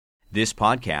This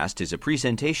podcast is a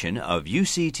presentation of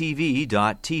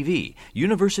UCTV.tv,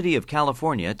 University of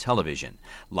California Television.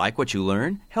 Like what you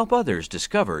learn? Help others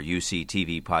discover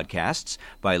UCTV podcasts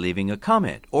by leaving a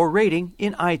comment or rating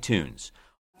in iTunes.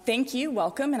 Thank you.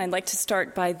 Welcome. And I'd like to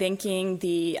start by thanking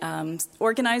the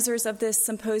organizers of this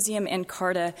symposium and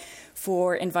CARTA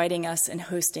for inviting us and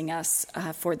hosting us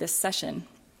for this session.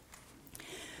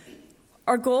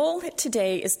 Our goal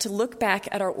today is to look back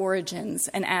at our origins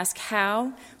and ask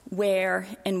how, where,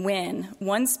 and when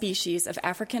one species of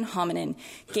African hominin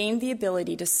gained the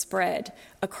ability to spread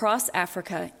across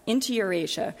Africa into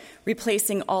Eurasia,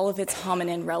 replacing all of its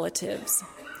hominin relatives.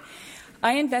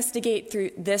 I investigate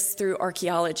through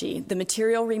archaeology, the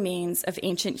material remains of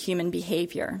ancient human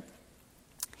behavior.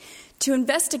 To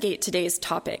investigate today's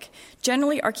topic,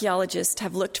 generally archaeologists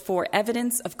have looked for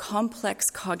evidence of complex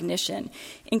cognition,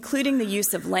 including the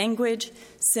use of language,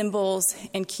 symbols,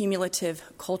 and cumulative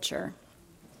culture.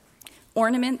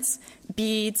 Ornaments,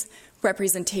 beads,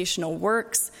 representational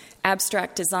works,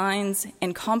 abstract designs,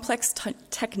 and complex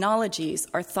technologies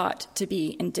are thought to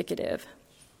be indicative.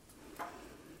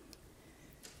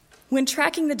 When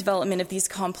tracking the development of these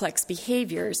complex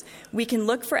behaviors, we can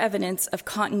look for evidence of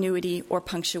continuity or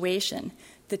punctuation,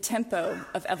 the tempo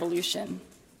of evolution.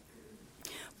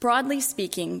 Broadly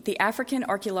speaking, the African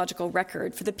archaeological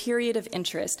record for the period of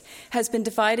interest has been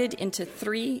divided into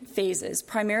three phases,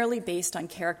 primarily based on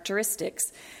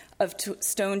characteristics of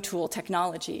stone tool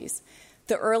technologies: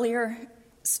 the earlier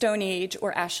Stone Age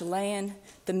or Acheulean,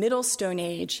 the Middle Stone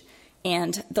Age,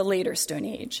 and the Later Stone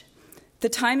Age. The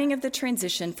timing of the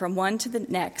transition from one to the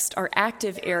next are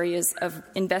active areas of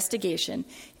investigation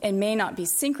and may not be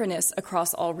synchronous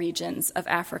across all regions of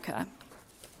Africa.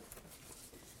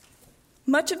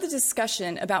 Much of the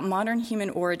discussion about modern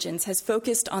human origins has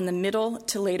focused on the Middle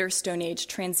to Later Stone Age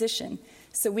transition,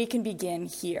 so we can begin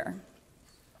here.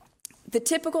 The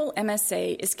typical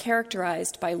MSA is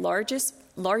characterized by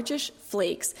largish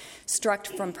flakes struck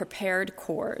from prepared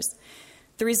cores.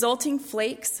 The resulting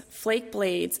flakes, flake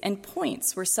blades, and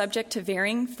points were subject to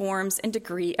varying forms and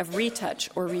degree of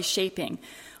retouch or reshaping,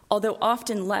 although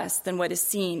often less than what is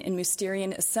seen in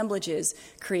Mousterian assemblages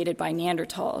created by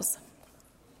Neanderthals.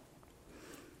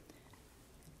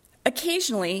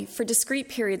 Occasionally, for discrete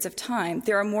periods of time,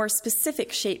 there are more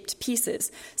specific shaped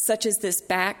pieces, such as this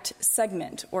backed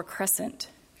segment or crescent.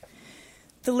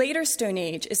 The Later Stone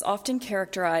Age is often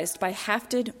characterized by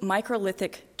hafted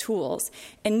microlithic tools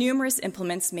and numerous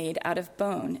implements made out of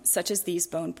bone, such as these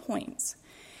bone points.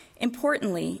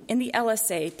 Importantly, in the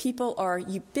LSA, people are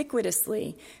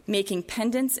ubiquitously making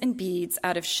pendants and beads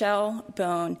out of shell,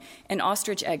 bone, and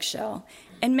ostrich eggshell,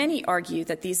 and many argue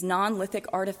that these non-lithic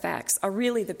artifacts are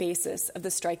really the basis of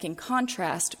the striking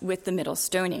contrast with the Middle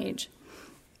Stone Age.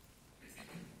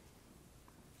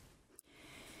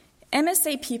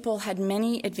 MSA people had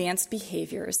many advanced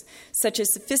behaviors, such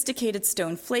as sophisticated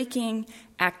stone flaking,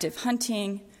 active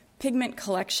hunting, pigment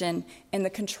collection, and the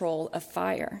control of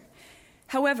fire.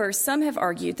 However, some have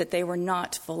argued that they were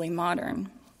not fully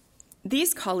modern.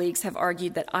 These colleagues have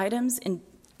argued that items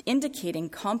indicating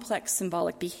complex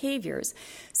symbolic behaviors,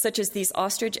 such as these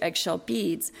ostrich eggshell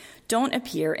beads, don't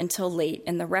appear until late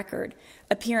in the record,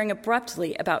 appearing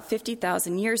abruptly about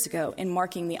 50,000 years ago and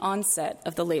marking the onset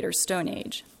of the Later Stone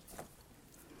Age.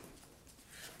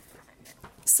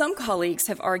 Some colleagues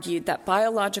have argued that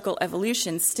biological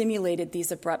evolution stimulated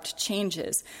these abrupt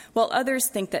changes, while others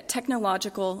think that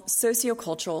technological,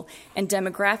 sociocultural, and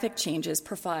demographic changes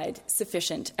provide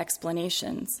sufficient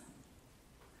explanations.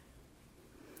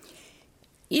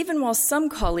 Even while some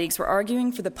colleagues were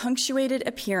arguing for the punctuated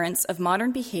appearance of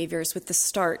modern behaviors with the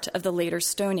start of the Later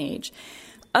Stone Age,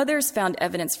 others found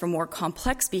evidence for more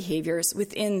complex behaviors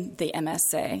within the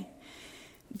MSA.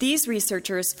 These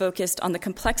researchers focused on the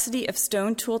complexity of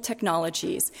stone tool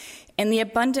technologies and the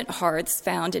abundant hearths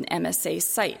found in MSA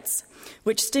sites,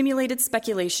 which stimulated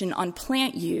speculation on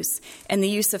plant use and the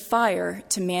use of fire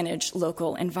to manage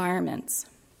local environments.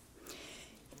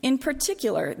 In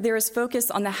particular, there is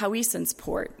focus on the Howissens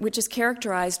port, which is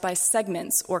characterized by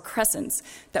segments or crescents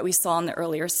that we saw in the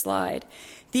earlier slide.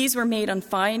 These were made on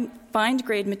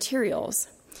fine-grained materials.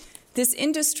 This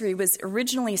industry was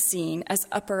originally seen as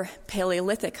Upper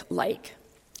Paleolithic-like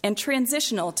and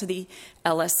transitional to the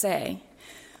LSA.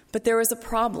 But there was a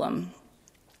problem.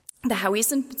 The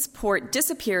Howissens port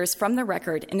disappears from the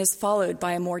record and is followed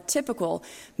by more typical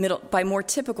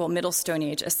Middle Stone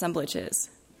Age assemblages.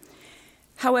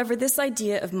 However, this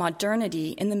idea of modernity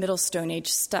in the Middle Stone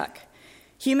Age stuck.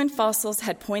 Human fossils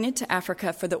had pointed to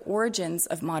Africa for the origins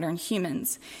of modern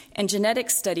humans, and genetic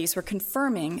studies were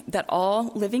confirming that all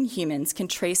living humans can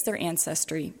trace their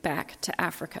ancestry back to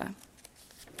Africa.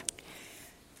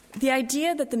 The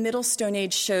idea that the Middle Stone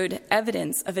Age showed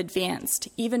evidence of advanced,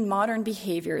 even modern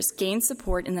behaviors gained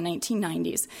support in the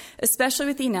 1990s, especially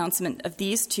with the announcement of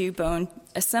these two bone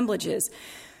assemblages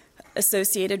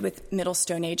associated with Middle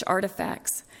Stone Age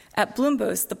artifacts. At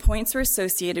Bloombost, the points were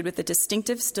associated with the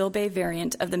distinctive Still Bay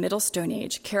variant of the Middle Stone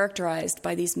Age, characterized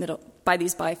by these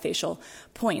bifacial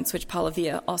points, which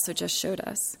Palavia also just showed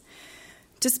us.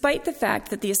 Despite the fact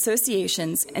that the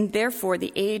associations and therefore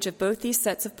the age of both these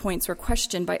sets of points were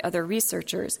questioned by other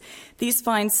researchers, these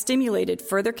finds stimulated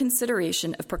further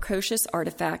consideration of precocious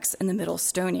artifacts in the Middle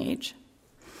Stone Age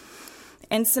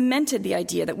and cemented the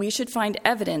idea that we should find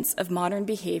evidence of modern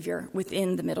behavior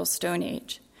within the Middle Stone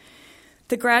Age.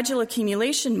 The gradual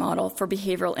accumulation model for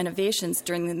behavioral innovations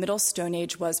during the Middle Stone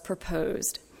Age was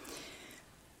proposed.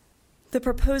 The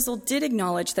proposal did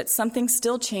acknowledge that something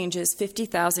still changes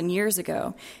 50,000 years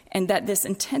ago, and that this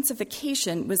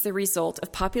intensification was the result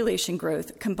of population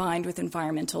growth combined with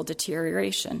environmental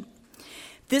deterioration.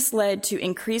 This led to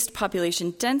increased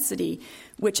population density,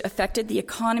 which affected the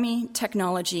economy,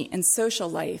 technology, and social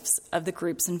lives of the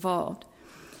groups involved.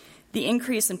 The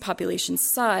increase in population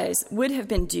size would have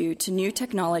been due to new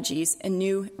technologies and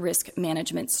new risk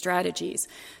management strategies,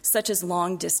 such as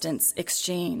long-distance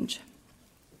exchange.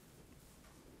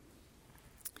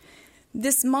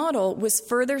 This model was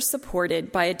further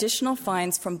supported by additional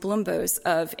finds from Bloombost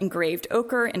of engraved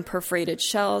ochre and perforated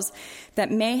shells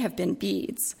that may have been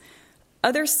beads.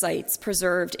 Other sites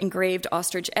preserved engraved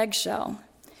ostrich eggshell.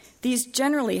 These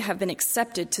generally have been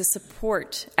accepted to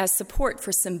support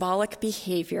for symbolic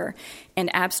behavior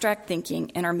and abstract thinking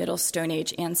in our Middle Stone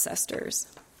Age ancestors.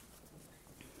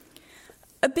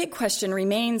 A big question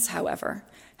remains, however,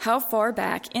 how far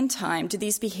back in time do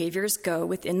these behaviors go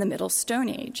within the Middle Stone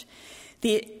Age?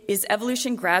 Is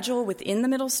evolution gradual within the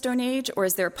Middle Stone Age, or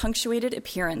is there a punctuated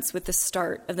appearance with the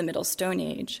start of the Middle Stone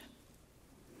Age?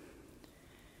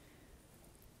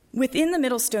 Within the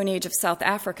Middle Stone Age of South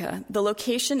Africa, the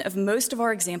location of most of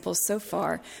our examples so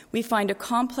far, we find a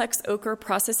complex ochre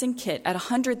processing kit at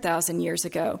 100,000 years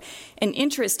ago, an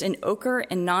interest in ochre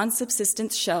and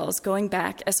non-subsistence shells going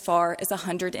back as far as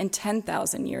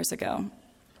 110,000 years ago.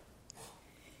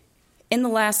 In the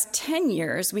last 10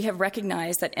 years, we have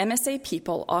recognized that MSA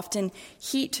people often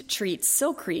heat treat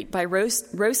silkreat by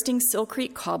roasting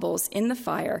silkreat cobbles in the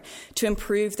fire to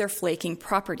improve their flaking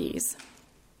properties.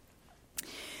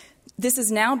 This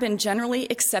has now been generally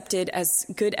accepted as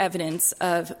good evidence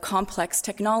of complex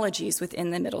technologies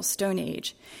within the Middle Stone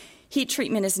Age. Heat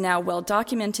treatment is now well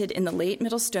documented in the late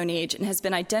Middle Stone Age and has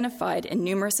been identified in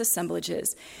numerous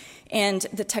assemblages, and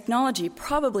the technology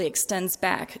probably extends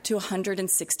back to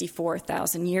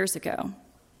 164,000 years ago.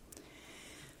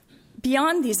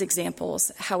 Beyond these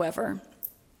examples, however,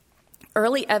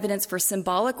 early evidence for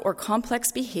symbolic or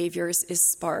complex behaviors is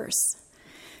sparse.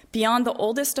 Beyond the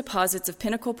oldest deposits of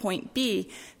Pinnacle Point B,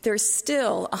 there's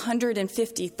still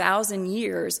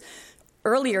 150,000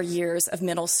 earlier years of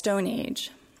Middle Stone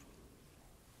Age.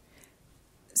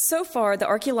 So far, the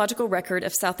archaeological record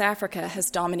of South Africa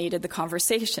has dominated the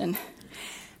conversation.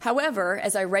 However,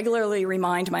 as I regularly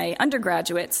remind my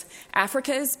undergraduates,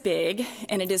 Africa is big,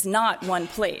 and it is not one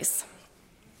place.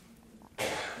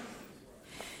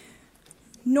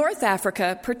 North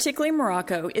Africa, particularly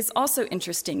Morocco, is also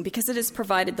interesting because it has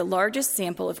provided the largest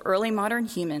sample of early modern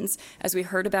humans, as we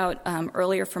heard about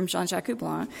earlier from Jean-Jacques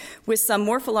Houblon, with some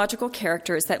morphological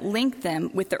characters that link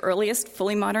them with the earliest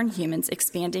fully modern humans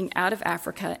expanding out of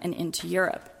Africa and into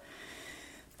Europe.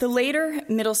 The later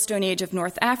Middle Stone Age of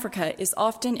North Africa is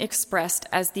often expressed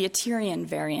as the Aterian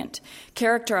variant,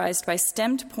 characterized by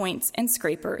stemmed points and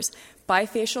scrapers,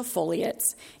 bifacial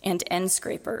foliates, and end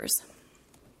scrapers.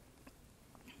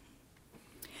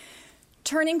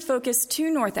 Turning focus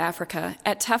to North Africa,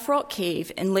 at Taferalt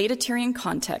Cave in late Aterian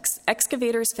contexts,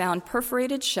 excavators found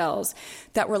perforated shells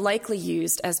that were likely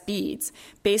used as beads,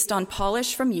 based on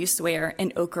polish from useware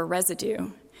and ochre residue.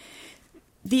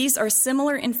 These are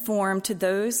similar in form to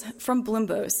those from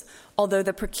Bloombost, although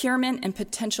the procurement and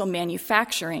potential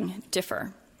manufacturing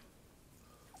differ.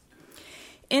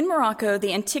 In Morocco,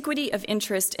 the antiquity of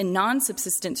interest in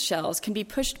non-subsistence shells can be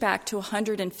pushed back to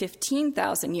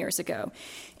 115,000 years ago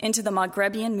into the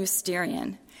Maghrebian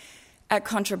Mousterian. At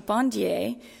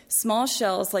Contrebandier, small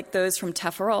shells like those from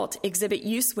Taferalt exhibit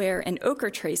useware and ochre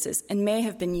traces and may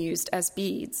have been used as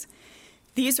beads.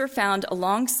 These were found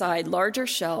alongside larger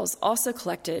shells also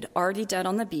collected already dead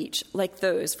on the beach, like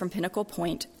those from Pinnacle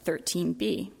Point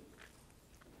 13B.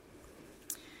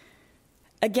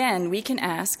 Again, we can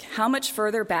ask, how much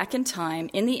further back in time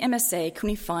in the MSA can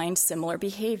we find similar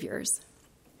behaviors?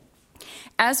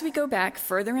 As we go back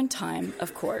further in time,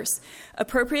 of course,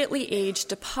 appropriately aged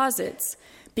deposits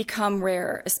become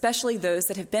rare, especially those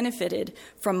that have benefited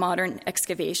from modern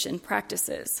excavation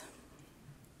practices.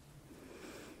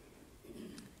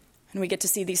 And we get to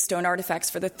see these stone artifacts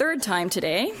for the third time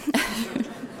today.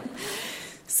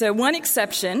 So one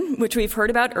exception, which we've heard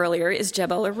about earlier, is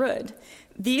Jebel Arud.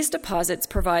 These deposits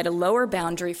provide a lower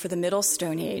boundary for the Middle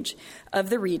Stone Age of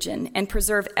the region and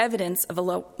preserve evidence of a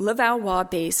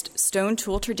Levallois-based stone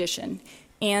tool tradition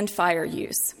and fire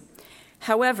use.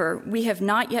 However, we have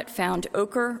not yet found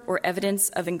ochre or evidence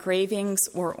of engravings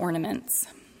or ornaments.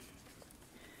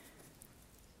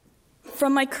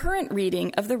 From my current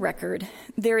reading of the record,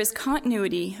 there is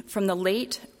continuity from the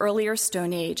late, earlier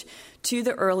Stone Age to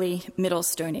the early Middle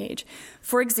Stone Age.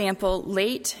 For example,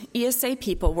 late ESA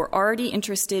people were already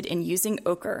interested in using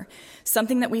ochre,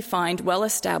 something that we find well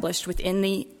established within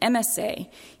the MSA,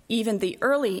 even the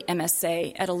early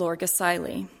MSA at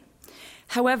Alorga-Sile.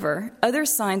 However, other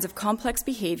signs of complex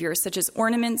behavior, such as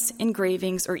ornaments,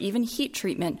 engravings, or even heat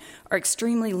treatment, are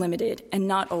extremely limited and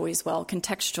not always well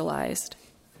contextualized.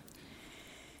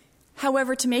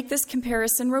 However, to make this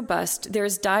comparison robust, there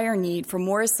is dire need for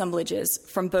more assemblages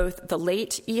from both the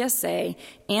late ESA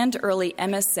and early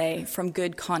MSA from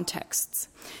good contexts,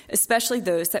 especially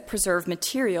those that preserve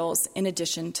materials in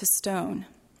addition to stone.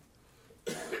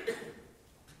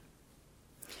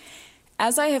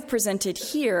 As I have presented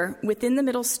here, within the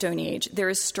Middle Stone Age, there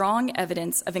is strong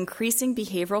evidence of increasing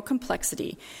behavioral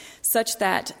complexity, such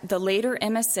that the later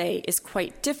MSA is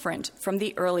quite different from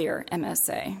the earlier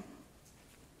MSA.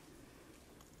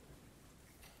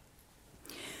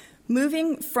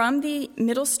 Moving from the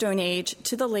Middle Stone Age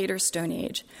to the later Stone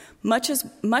Age, much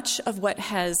of what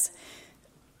has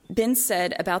been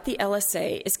said about the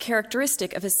LSA is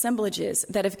characteristic of assemblages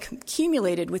that have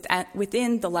accumulated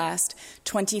within the last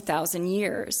 20,000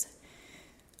 years.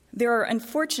 There are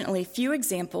unfortunately few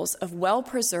examples of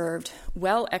well-preserved,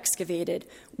 well-excavated,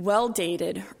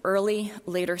 well-dated early,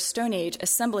 later Stone Age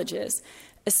assemblages,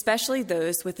 especially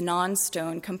those with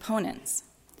non-stone components.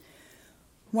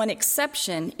 One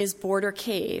exception is Border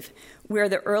Cave, where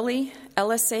the early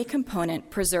LSA component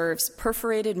preserves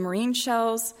perforated marine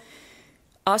shells,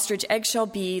 ostrich eggshell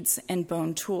beads, and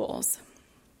bone tools,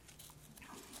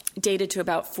 dated to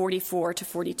about 44 to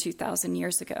 42,000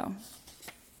 years ago.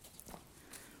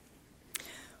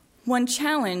 One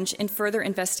challenge in further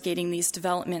investigating these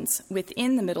developments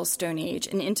within the Middle Stone Age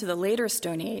and into the later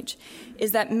Stone Age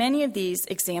is that many of these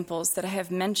examples that I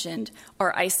have mentioned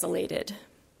are isolated.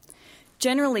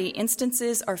 Generally,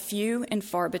 instances are few and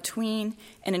far between,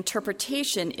 and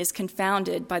interpretation is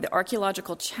confounded by the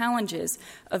archaeological challenges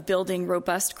of building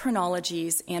robust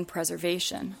chronologies and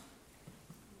preservation.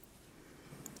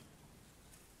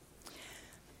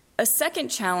 A second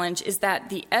challenge is that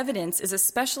the evidence is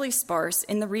especially sparse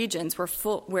in the regions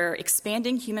where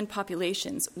expanding human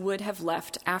populations would have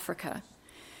left Africa.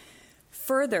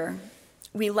 Further,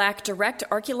 we lack direct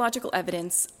archaeological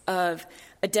evidence of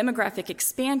a demographic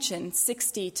expansion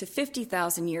 60 to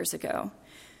 50,000 years ago.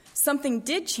 Something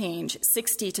did change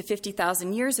 60 to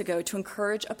 50,000 years ago to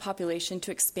encourage a population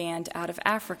to expand out of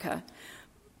Africa.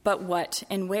 But what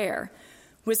and where?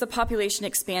 Was the population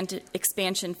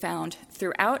expansion found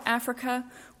throughout Africa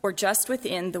or just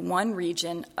within the one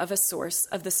region of the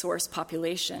source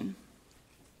population?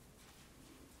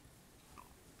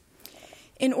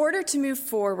 In order to move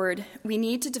forward, we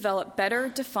need to develop better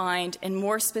defined and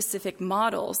more specific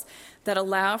models that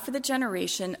allow for the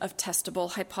generation of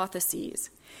testable hypotheses.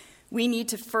 We need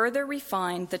to further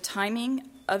refine the timing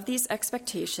of these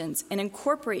expectations and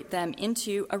incorporate them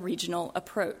into a regional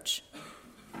approach.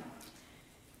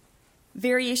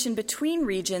 Variation between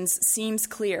regions seems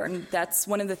clear, and that's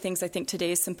one of the things I think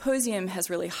today's symposium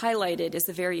has really highlighted is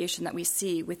the variation that we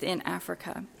see within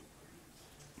Africa.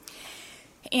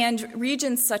 And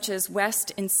regions such as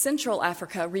West and Central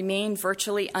Africa remain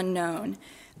virtually unknown,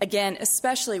 again,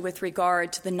 especially with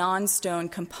regard to the non-stone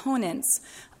components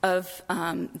of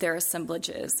their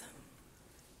assemblages.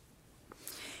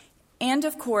 And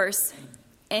of course,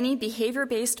 any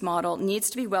behavior-based model needs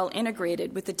to be well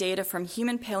integrated with the data from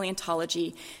human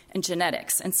paleontology and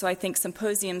genetics. And so I think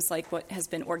symposiums like what has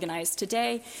been organized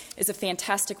today is a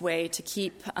fantastic way to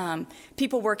keep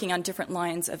people working on different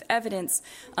lines of evidence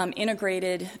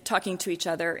integrated, talking to each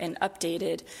other, and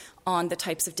updated on the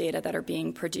types of data that are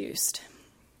being produced.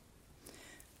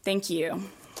 Thank you.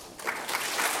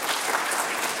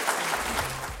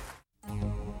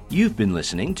 You've been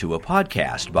listening to a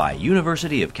podcast by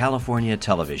University of California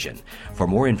Television. For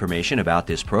more information about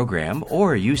this program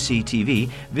or UCTV,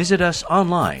 visit us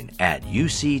online at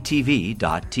uctv.tv.